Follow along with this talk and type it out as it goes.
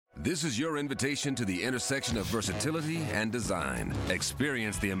This is your invitation to the intersection of versatility and design.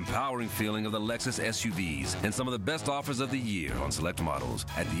 Experience the empowering feeling of the Lexus SUVs and some of the best offers of the year on select models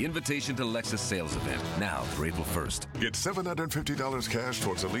at the Invitation to Lexus sales event, now through April 1st. Get $750 cash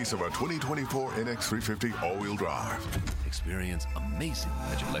towards the lease of a 2024 NX350 all-wheel drive. Experience amazing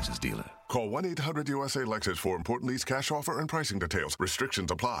at your Lexus dealer. Call 1-800-USA-LEXUS for important lease cash offer and pricing details.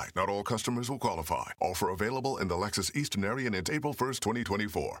 Restrictions apply. Not all customers will qualify. Offer available in the Lexus Eastern area and it's April 1st,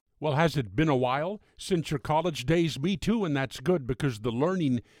 2024. Well, has it been a while since your college days? Me too, and that's good because the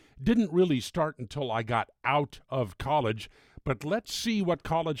learning didn't really start until I got out of college. But let's see what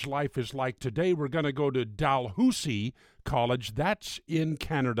college life is like today. We're going to go to Dalhousie College. That's in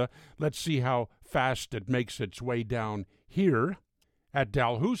Canada. Let's see how fast it makes its way down here. At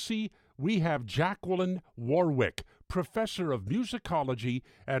Dalhousie, we have Jacqueline Warwick, professor of musicology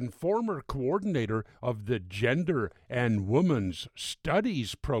and former coordinator of the Gender and Women's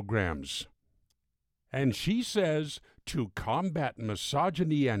Studies programs. And she says to combat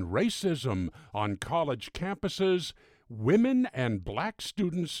misogyny and racism on college campuses, women and black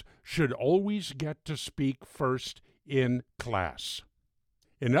students should always get to speak first in class.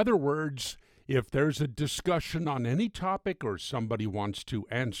 In other words, if there's a discussion on any topic or somebody wants to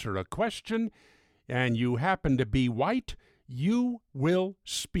answer a question and you happen to be white, you will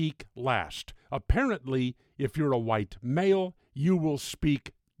speak last. Apparently, if you're a white male, you will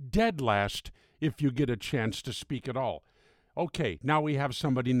speak dead last if you get a chance to speak at all. Okay, now we have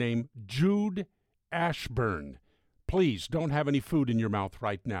somebody named Jude Ashburn. Please don't have any food in your mouth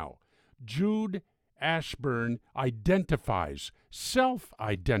right now. Jude Ashburn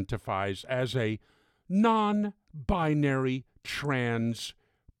self-identifies as a non-binary trans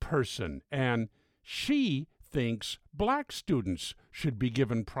person, and she thinks black students should be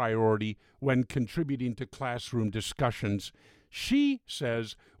given priority when contributing to classroom discussions. She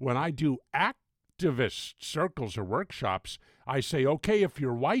says, when I do activist circles or workshops, I say, okay, if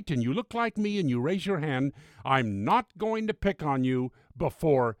you're white and you look like me and you raise your hand, I'm not going to pick on you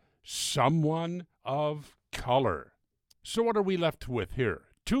before someone of color. So what are we left with here?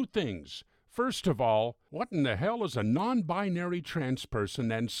 Two things. First of all, what in the hell is a non-binary trans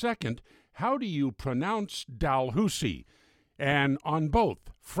person? And second, how do you pronounce Dalhousie? And on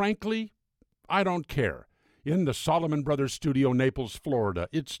both, frankly, I don't care. In the Solomon Brothers studio, Naples, Florida,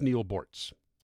 it's Neil Bortz.